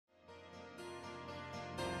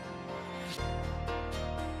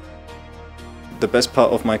The best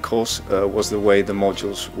part of my course was the way the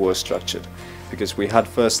modules were structured, because we had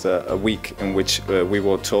first a week in which we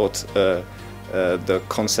were taught the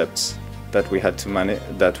concepts that we had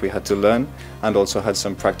to learn, and also had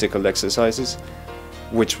some practical exercises,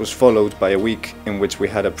 which was followed by a week in which we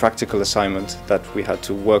had a practical assignment that we had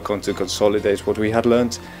to work on to consolidate what we had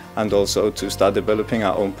learned and also to start developing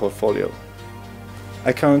our own portfolio.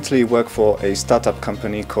 I currently work for a startup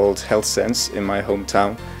company called HealthSense in my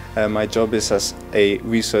hometown. My job is as a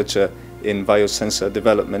researcher in biosensor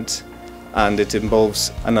development, and it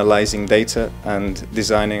involves analyzing data and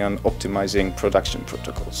designing and optimizing production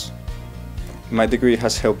protocols. My degree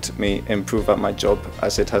has helped me improve at my job,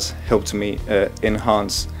 as it has helped me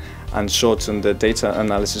enhance and shorten the data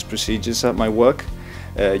analysis procedures at my work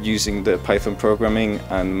using the Python programming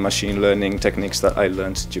and machine learning techniques that I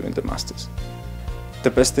learned during the Masters. The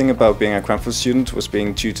best thing about being a Cranfield student was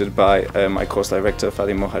being tutored by my course director,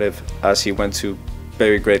 Fadi Moharev, as he went to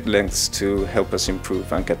very great lengths to help us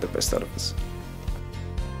improve and get the best out of us.